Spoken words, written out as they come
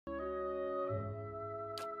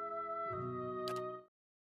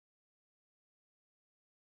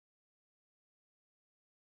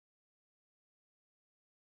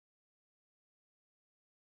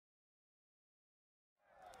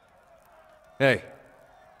Hey.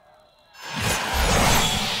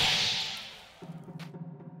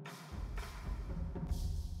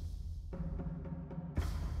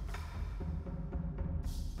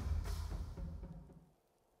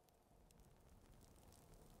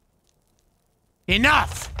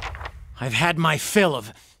 Enough! I've had my fill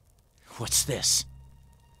of... What's this?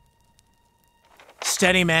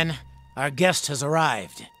 Steady, men. Our guest has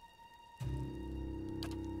arrived.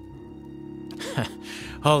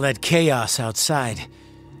 All that chaos outside.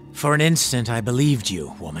 For an instant, I believed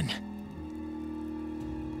you, woman.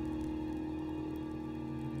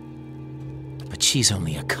 But she's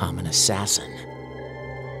only a common assassin.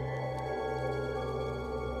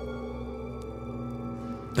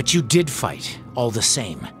 But you did fight, all the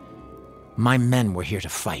same. My men were here to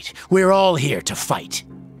fight. We're all here to fight.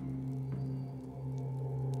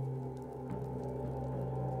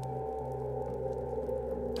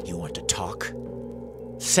 You want to talk?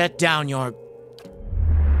 Set down your...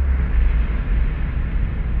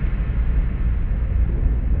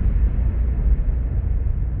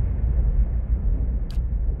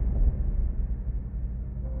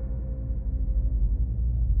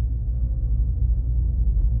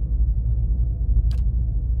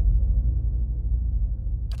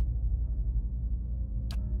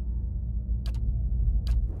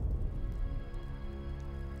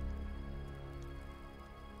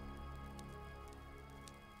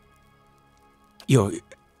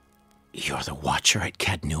 You're the Watcher at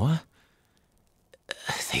Cadnua?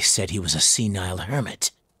 They said he was a senile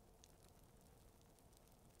hermit.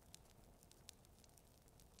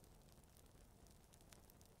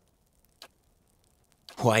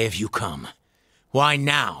 Why have you come? Why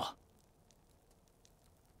now?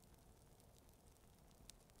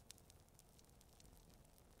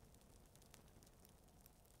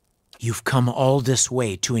 You've come all this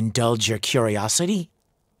way to indulge your curiosity?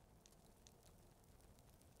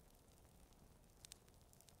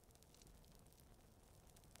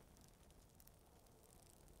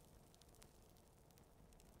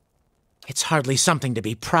 It's hardly something to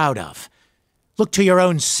be proud of. Look to your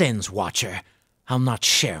own sins, Watcher. I'll not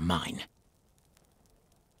share mine.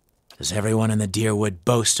 Does everyone in the Deerwood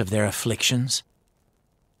boast of their afflictions?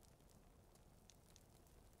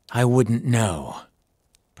 I wouldn't know.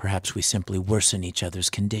 Perhaps we simply worsen each other's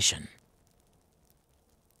condition.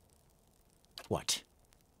 What?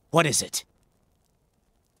 What is it?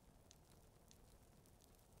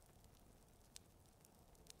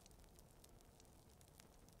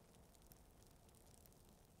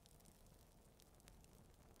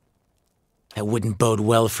 That wouldn't bode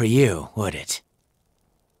well for you, would it?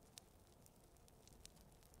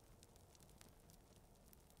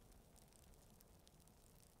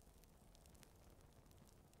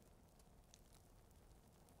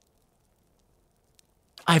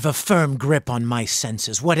 I've a firm grip on my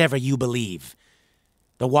senses, whatever you believe.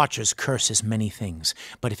 The Watcher's curse is many things,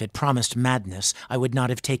 but if it promised madness, I would not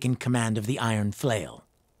have taken command of the Iron Flail.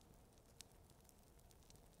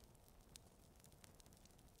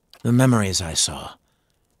 The memories I saw,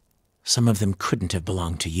 some of them couldn't have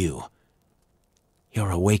belonged to you.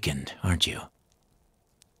 You're awakened, aren't you?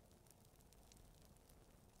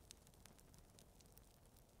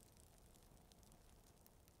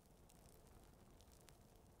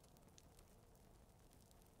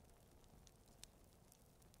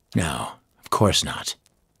 No, of course not.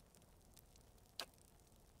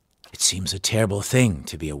 It seems a terrible thing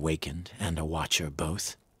to be awakened and a Watcher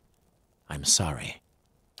both. I'm sorry.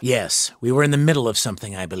 Yes, we were in the middle of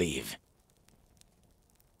something, I believe.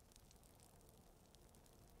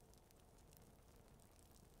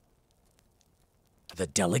 The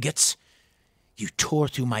delegates? You tore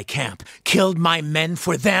through my camp, killed my men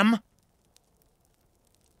for them?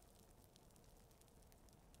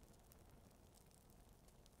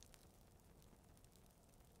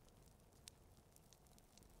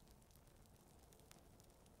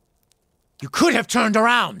 You could have turned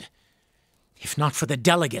around! If not for the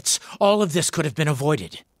delegates, all of this could have been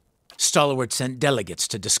avoided. Stalwart sent delegates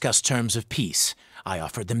to discuss terms of peace. I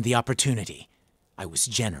offered them the opportunity. I was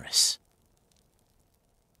generous.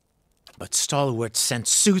 But Stalwart sent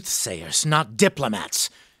soothsayers, not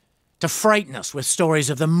diplomats, to frighten us with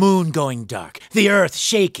stories of the moon going dark, the earth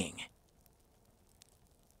shaking.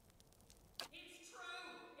 It's true!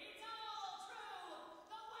 It's all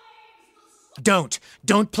true! The waves will...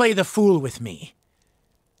 Don't play the fool with me.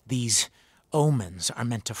 These omens are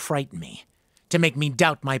meant to frighten me, to make me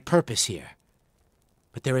doubt my purpose here.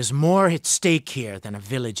 But there is more at stake here than a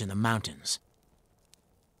village in the mountains.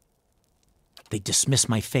 They dismiss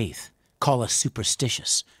my faith, call us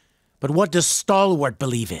superstitious. But what does Stalwart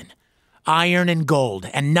believe in? Iron and gold,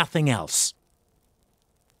 and nothing else.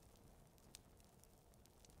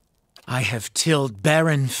 I have tilled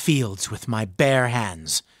barren fields with my bare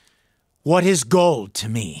hands. What is gold to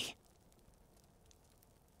me?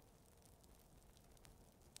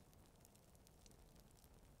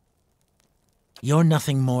 You're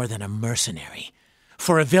nothing more than a mercenary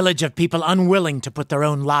for a village of people unwilling to put their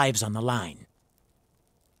own lives on the line.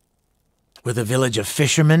 With a village of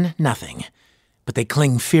fishermen, nothing, but they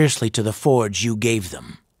cling fiercely to the forge you gave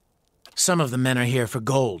them. Some of the men are here for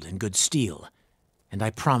gold and good steel, and I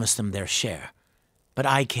promised them their share, but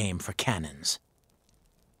I came for cannons.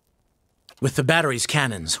 With the battery's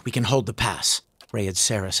cannons, we can hold the pass. Rayed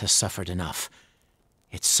Saris has suffered enough.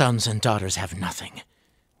 Its sons and daughters have nothing.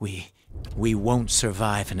 We won't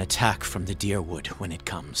survive an attack from the Deerwood when it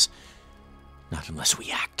comes. Not unless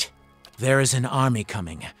we act. There is an army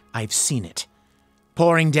coming. I've seen it.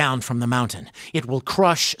 Pouring down from the mountain. It will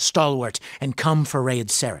crush Stalwart and come for Rayed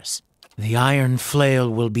Saris. The iron flail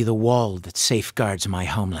will be the wall that safeguards my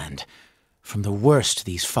homeland from the worst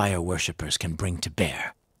these fire worshippers can bring to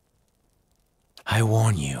bear. I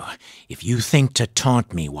warn you, if you think to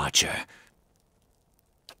taunt me, Watcher,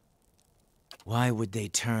 why would they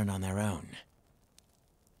turn on their own?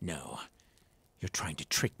 No, you're trying to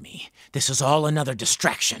trick me. This is all another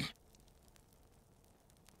distraction.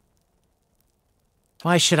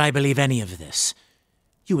 Why should I believe any of this?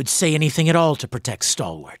 You would say anything at all to protect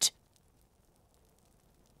Stalwart.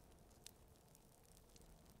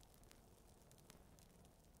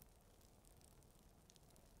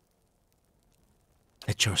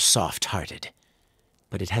 That you're soft-hearted,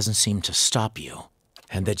 but it hasn't seemed to stop you.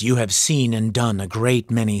 And that you have seen and done a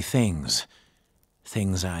great many things.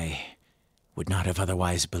 Things I would not have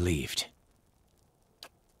otherwise believed.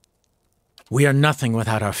 We are nothing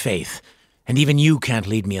without our faith, and even you can't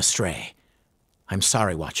lead me astray. I'm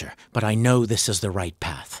sorry, Watcher, but I know this is the right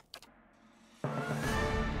path.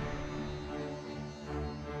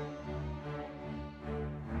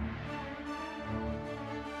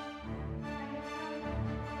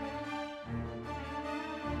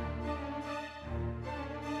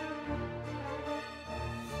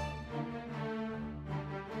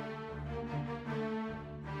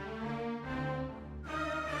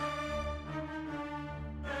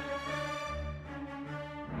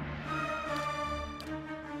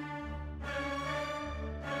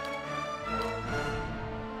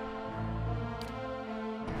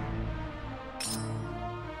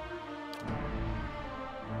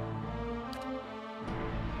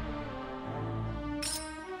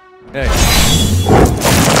 Hey.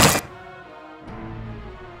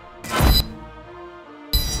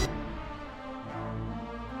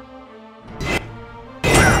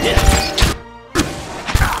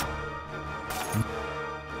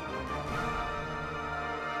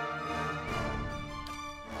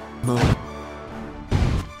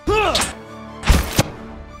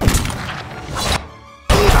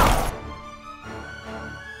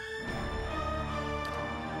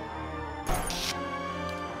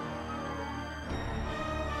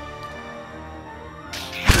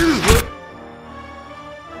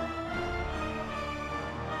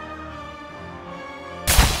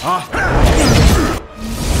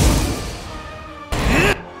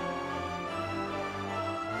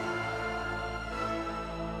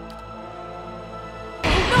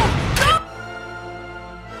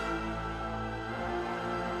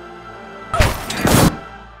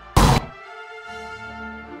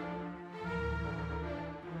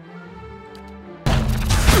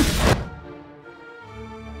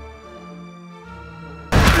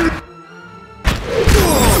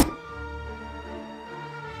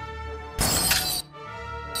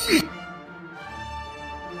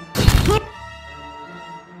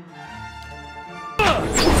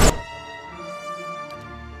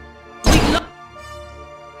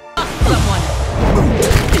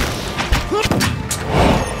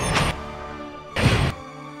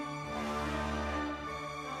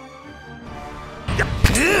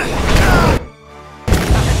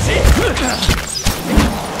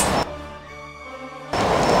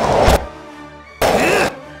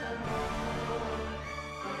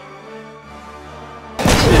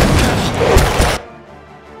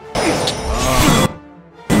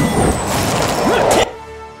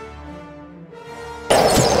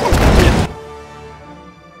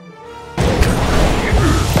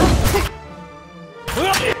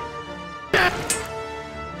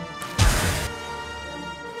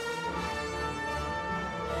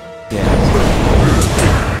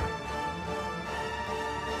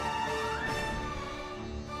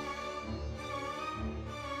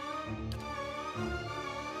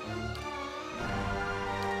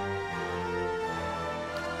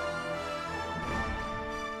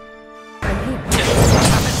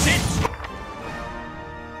 Have it, sit!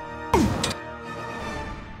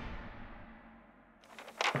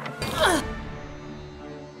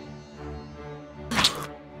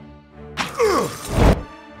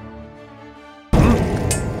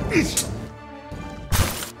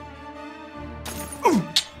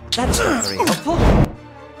 That's not very helpful.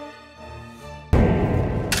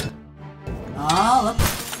 All up.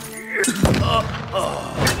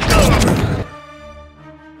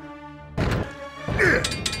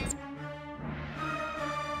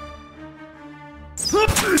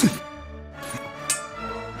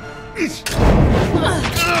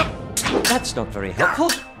 That's not very helpful.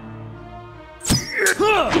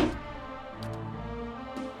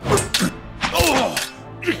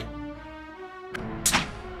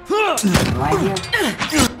 Right here.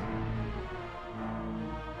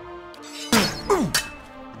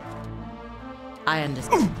 I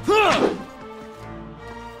understand.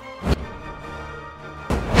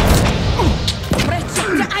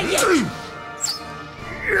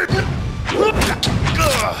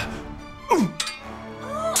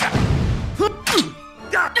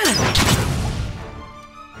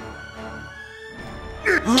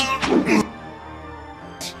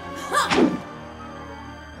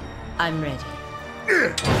 I'm ready.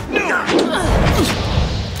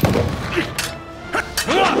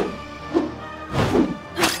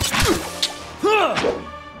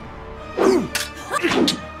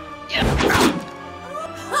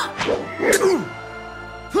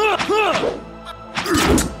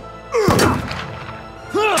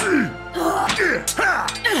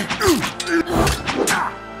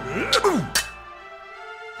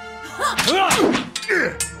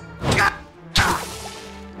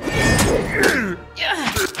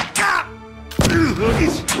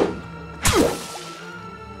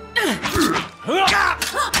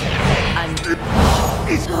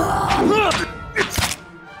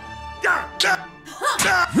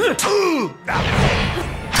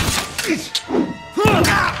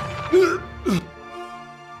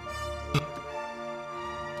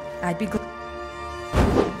 I'd be good.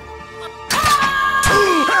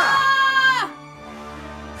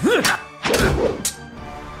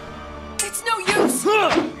 It's no use.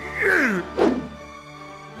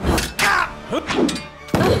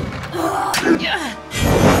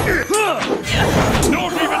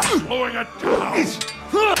 Not even slowing it down!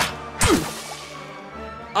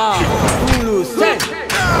 Hulu Sen!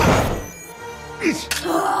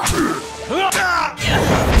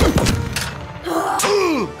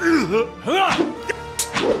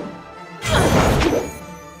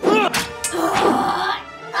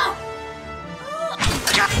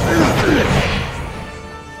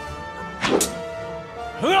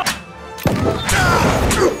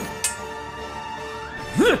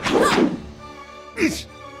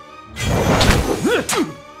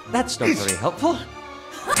 That's not very helpful.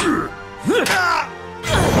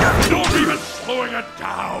 Not even slowing it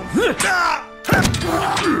down!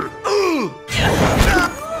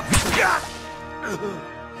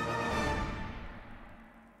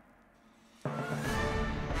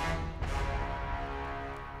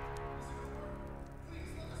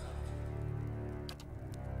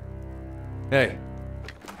 Hey.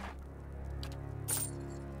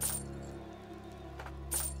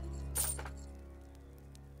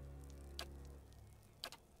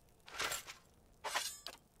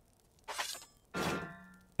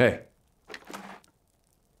 Hey.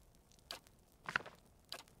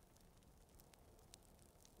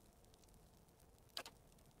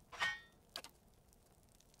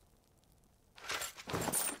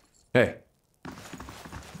 Hey.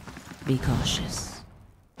 Be cautious.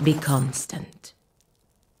 Be constant.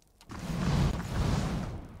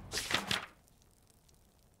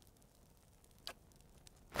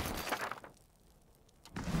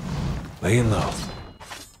 Laying low.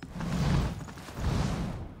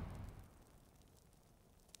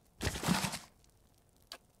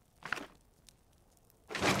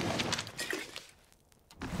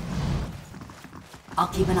 I'll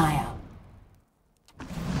keep an eye out.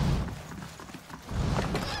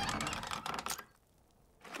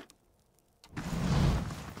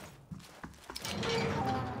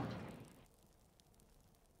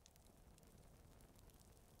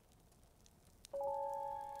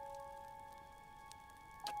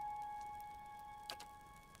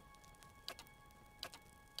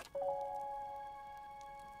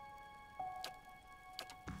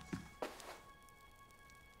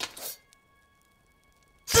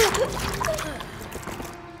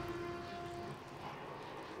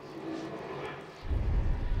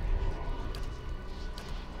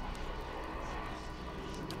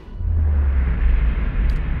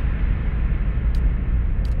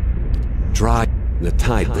 The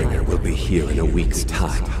Tidebringer will be here in a week's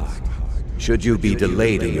time. Should you be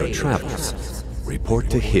delayed in your travels, report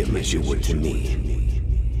to him as you would to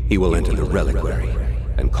me. He will enter the reliquary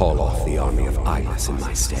and call off the army of Ibis in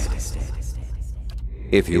my stead.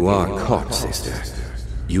 If you are caught, sister,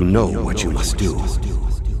 you know what you must do.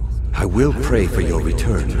 I will pray for your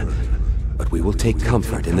return, but we will take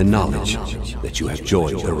comfort in the knowledge that you have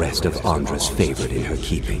joined the rest of Andra's favorite in her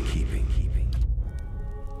keeping.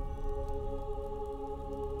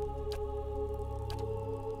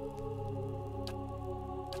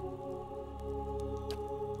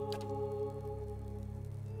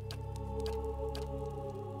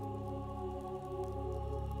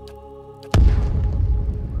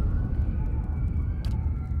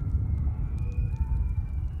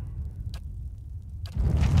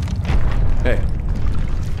 Hey.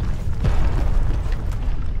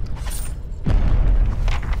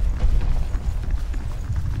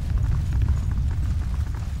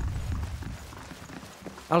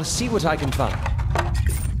 I'll see what I can find.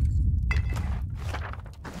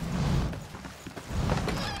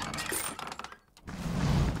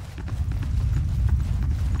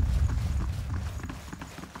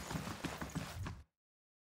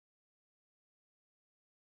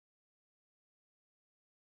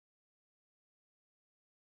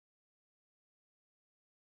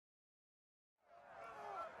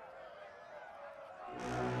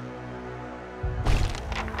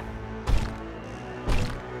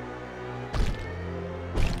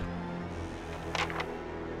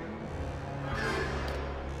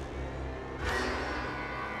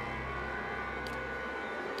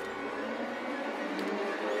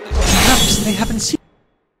 Perhaps they haven't seen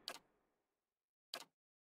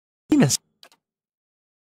us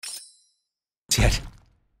yet.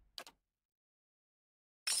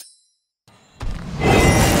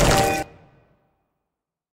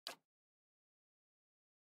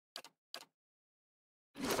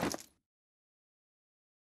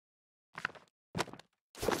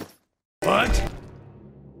 What?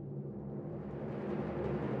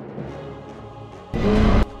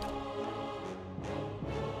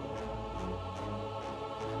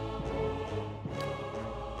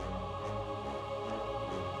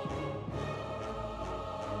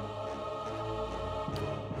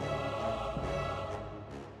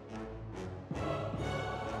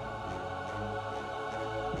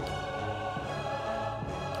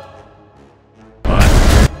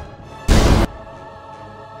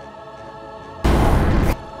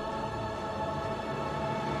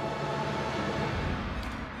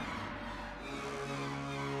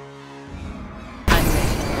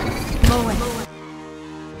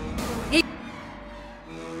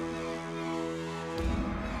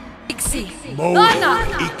 Mo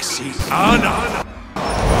Ixi Ana.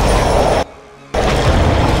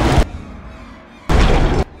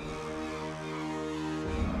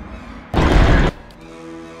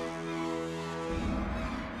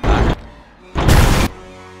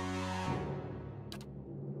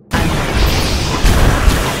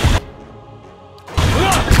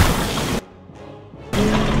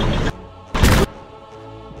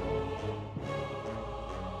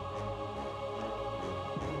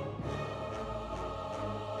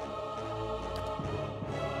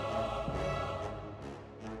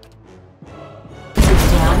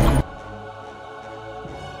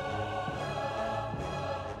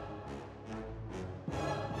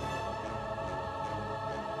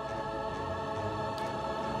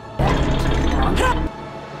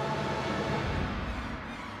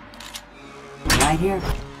 Right here.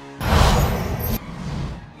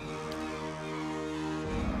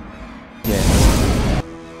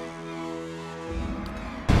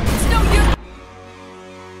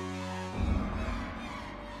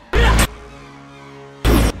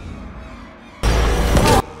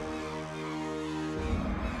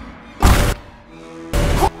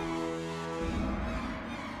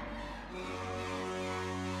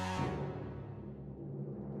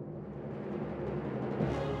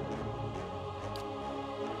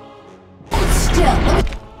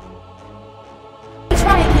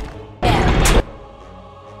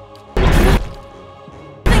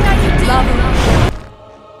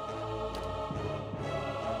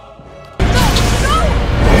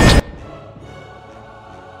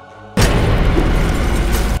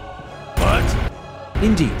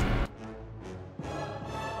 Indeed.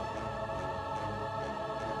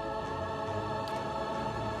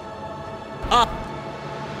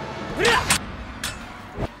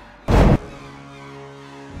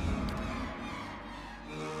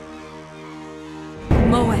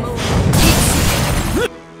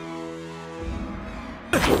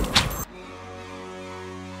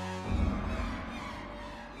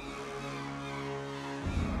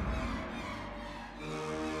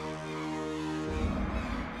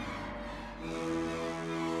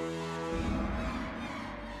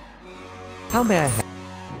 How may I help?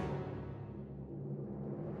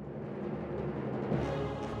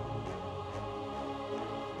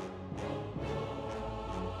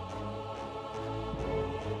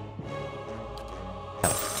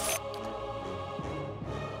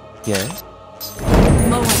 Yes?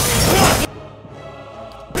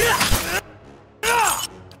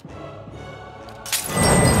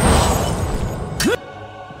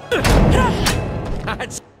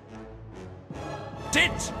 That's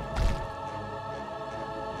it!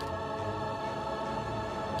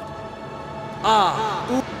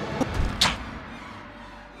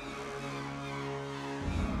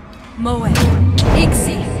 Moe.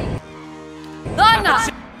 Ixi. Donna!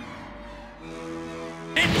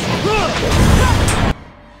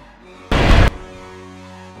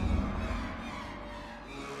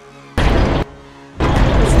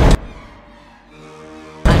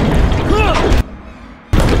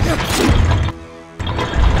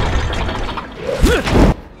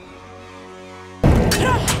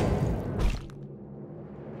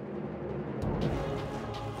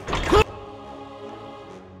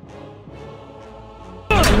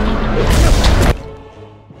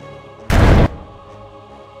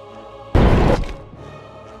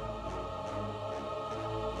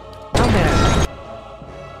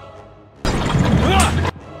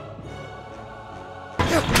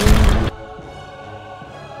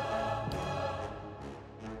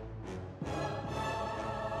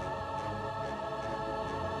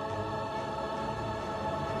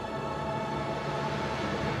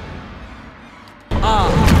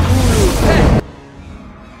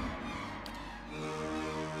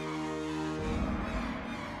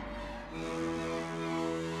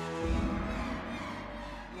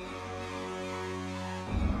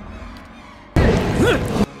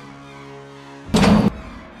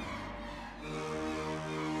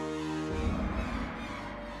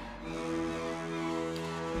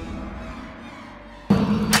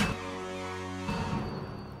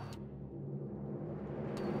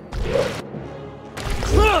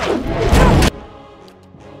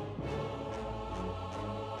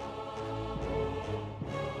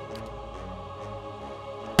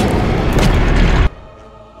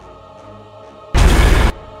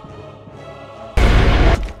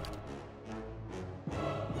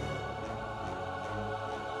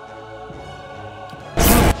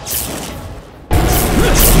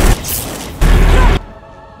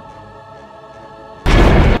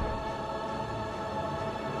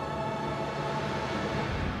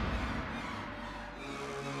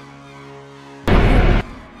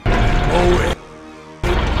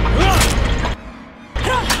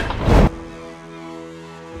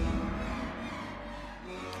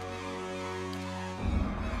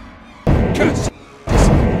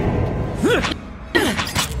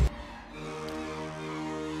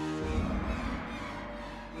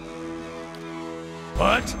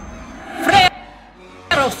 What?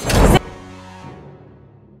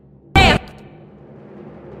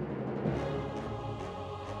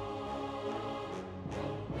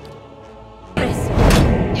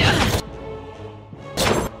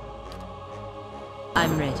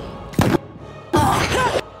 I'm ready.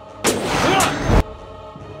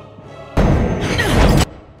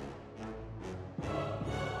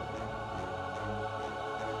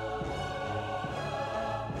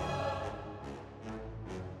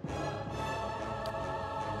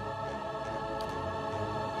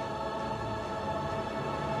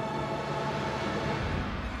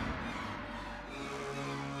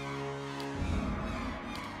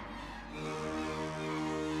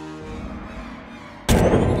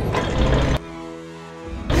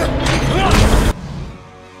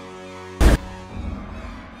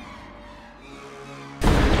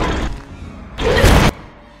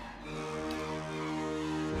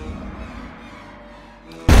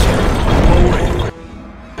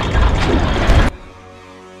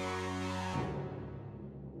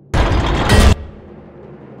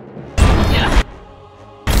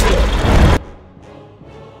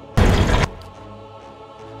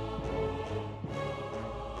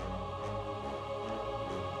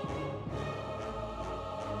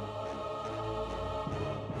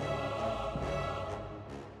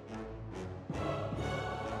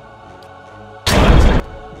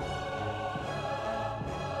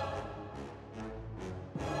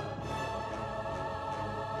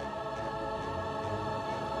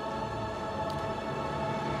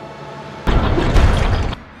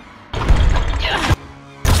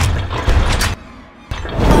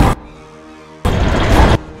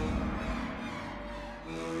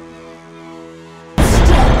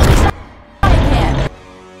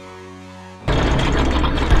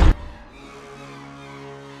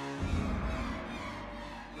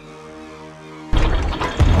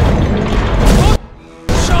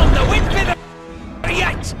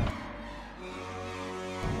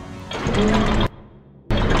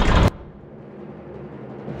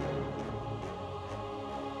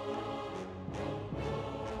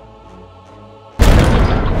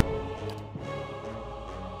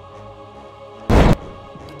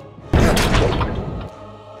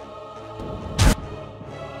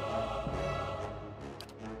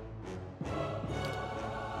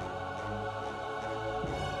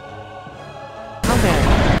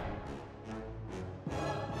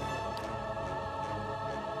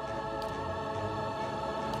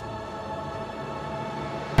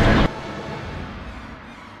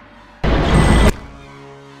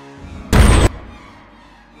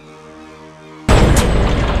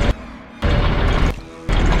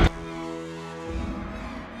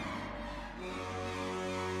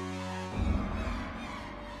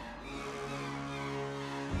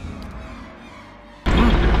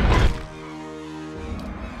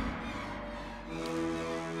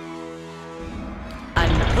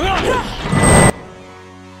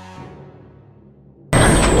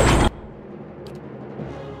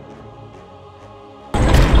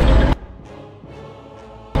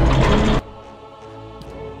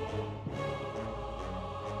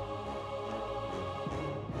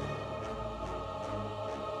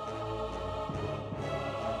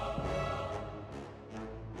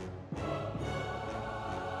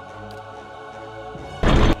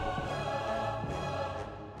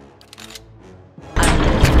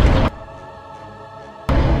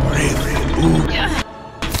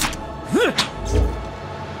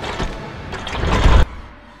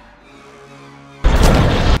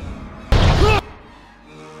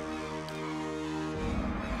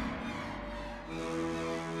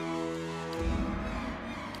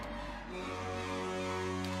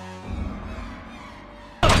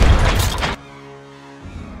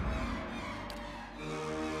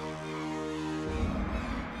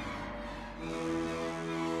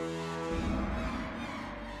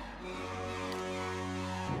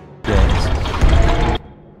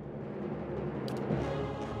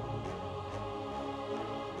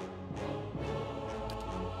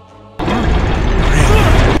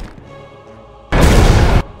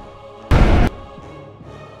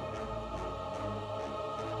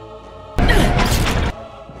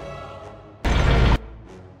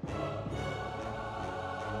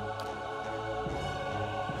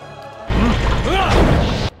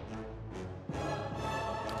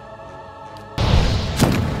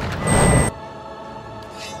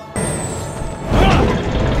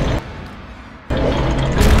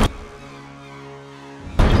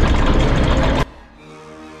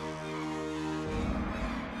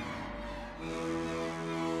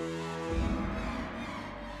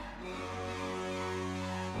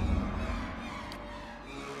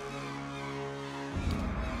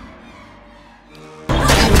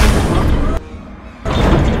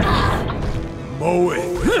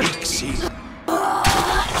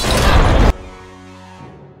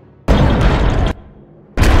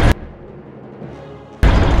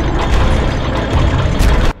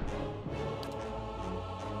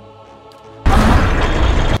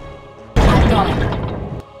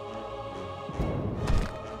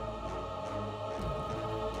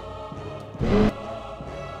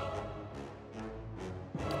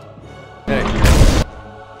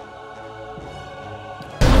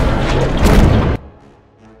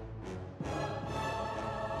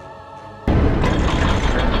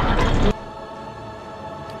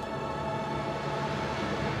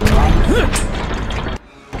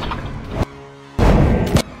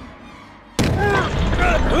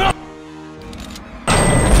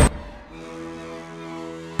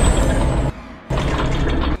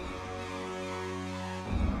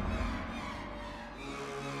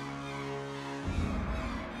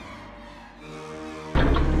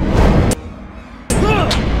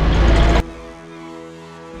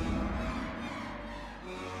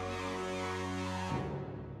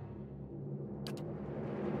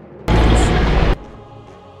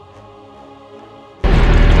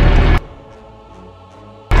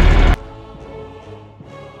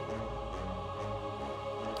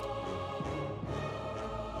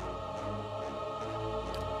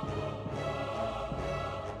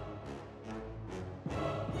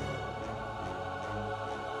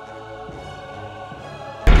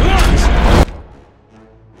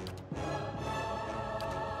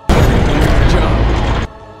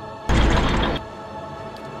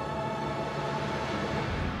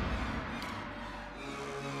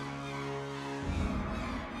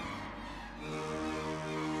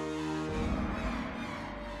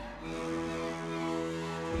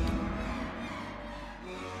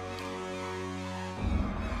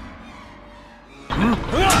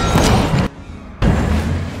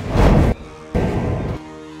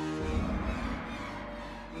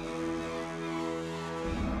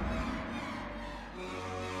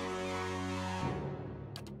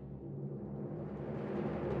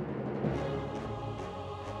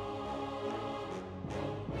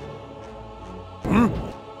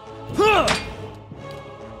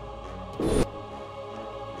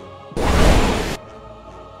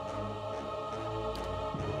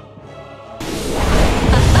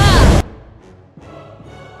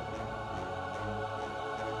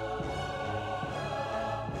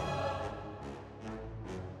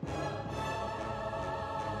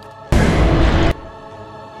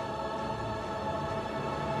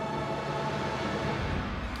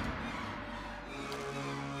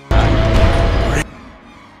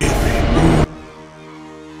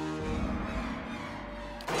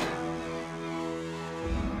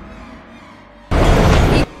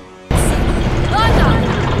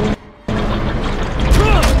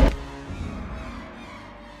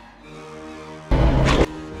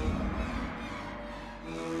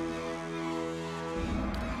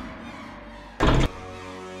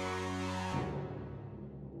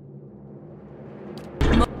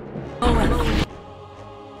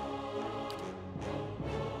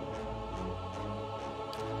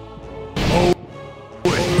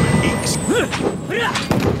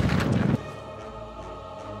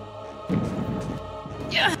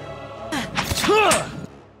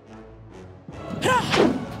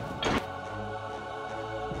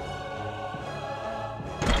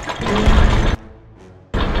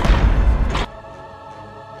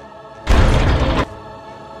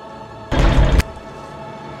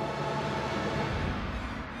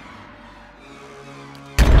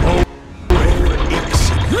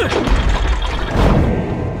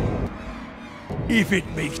 If it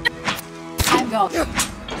makes... I'm going.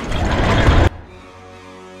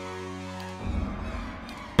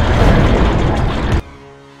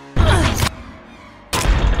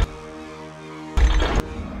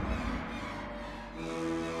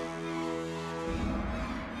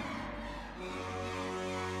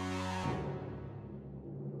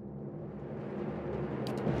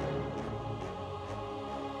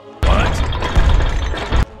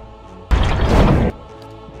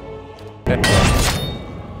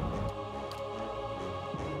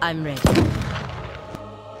 I'm ready.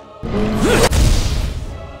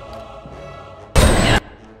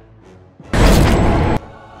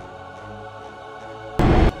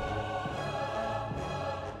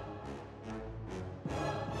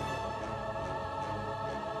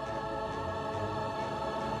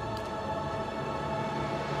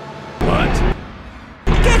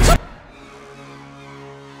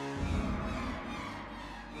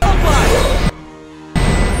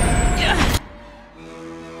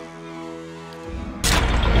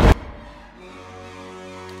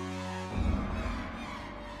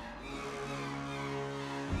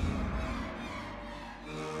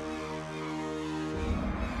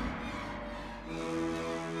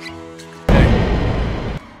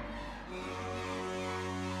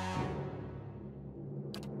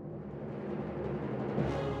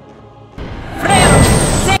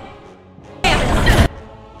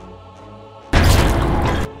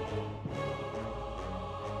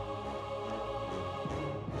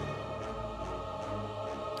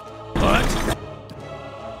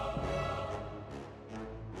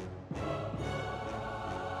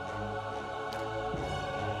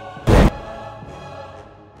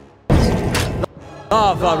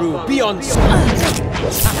 Varu, be on...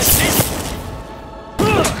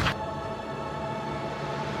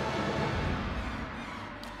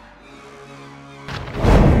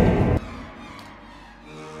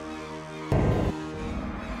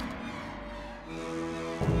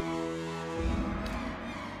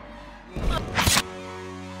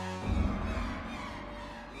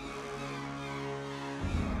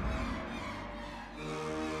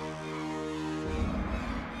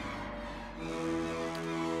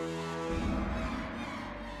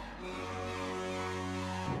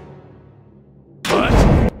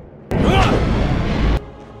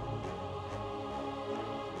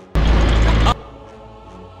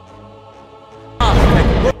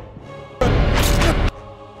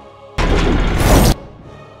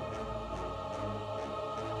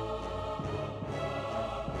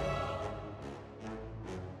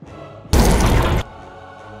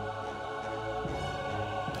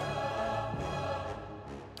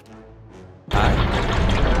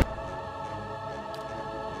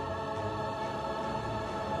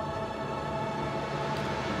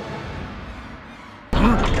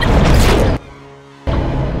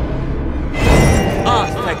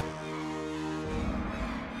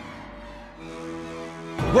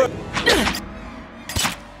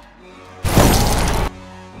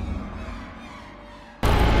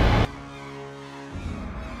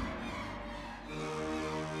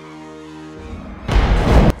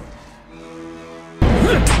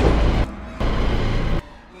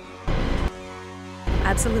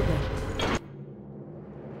 Absolutely.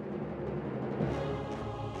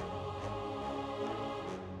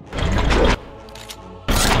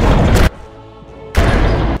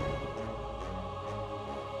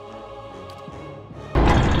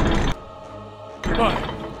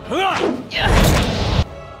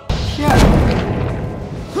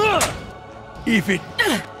 If it...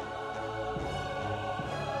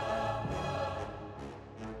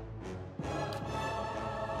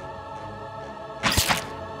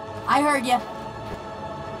 I heard you.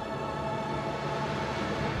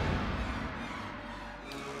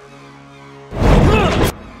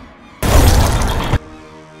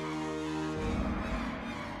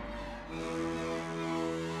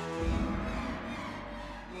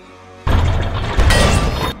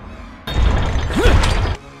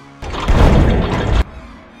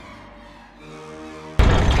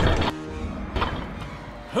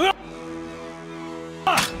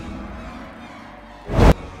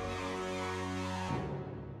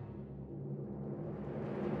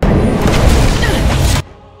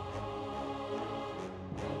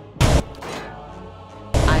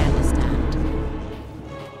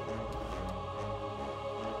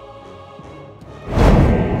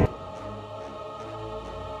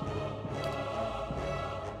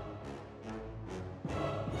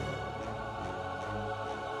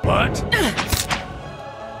 What?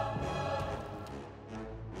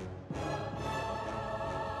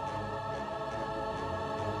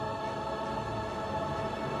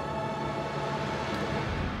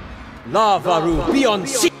 Lavaru, be on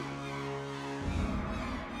sea!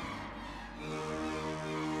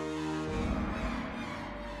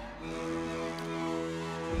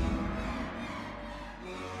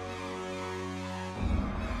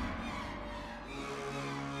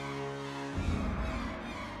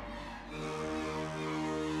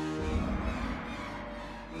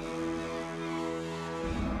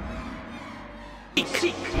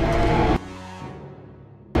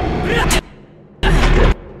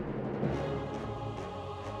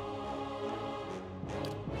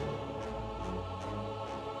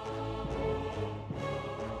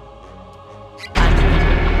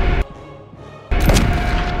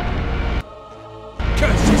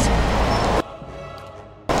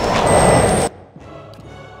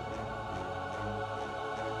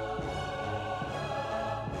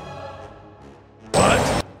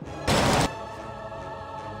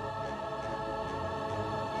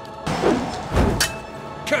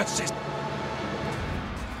 Curses!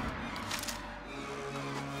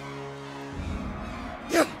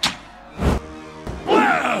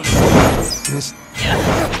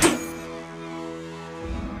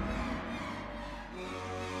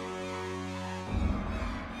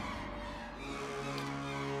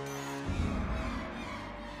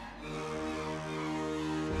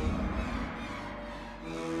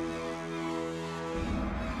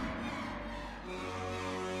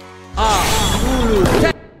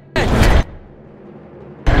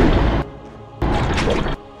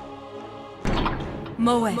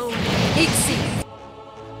 Moe. Ixi.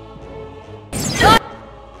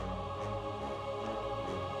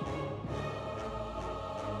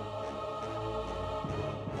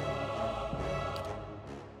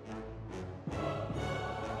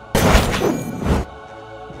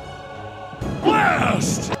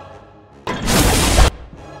 Blast!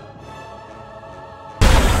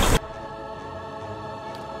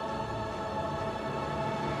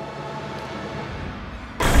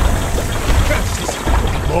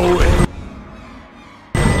 Moe.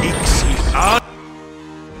 Ixi.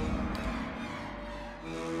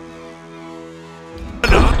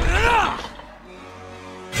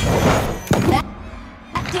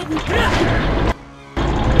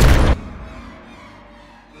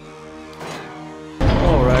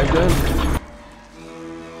 All right then.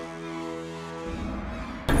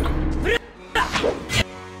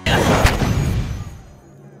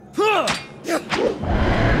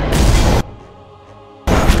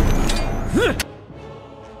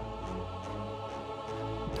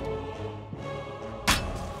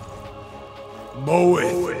 Moe.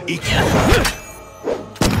 Ixi.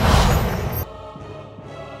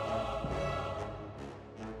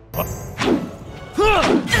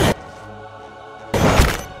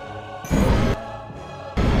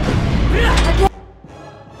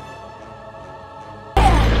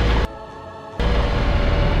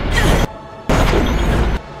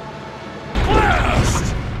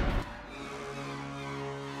 Blast!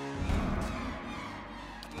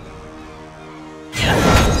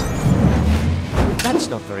 That's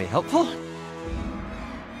not very helpful.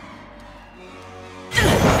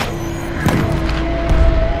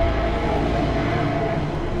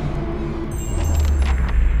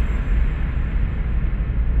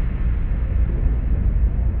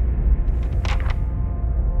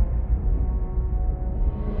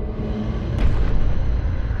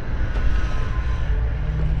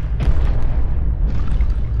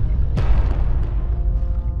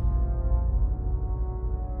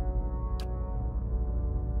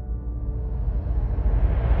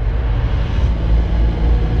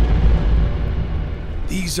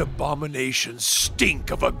 These abominations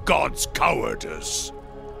stink of a god's cowardice.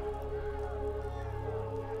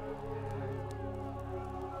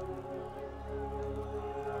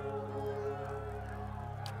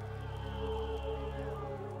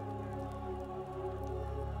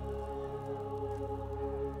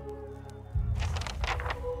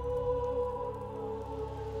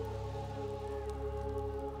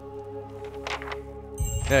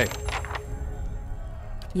 Hey,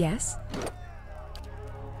 Yes?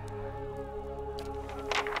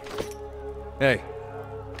 hey.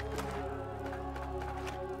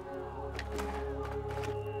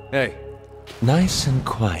 Hey. Nice and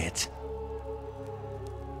quiet.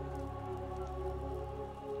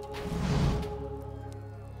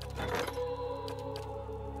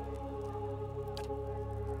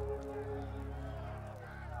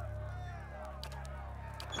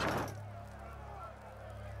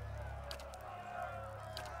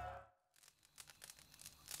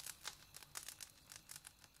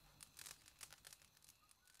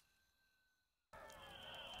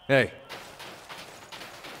 Hey.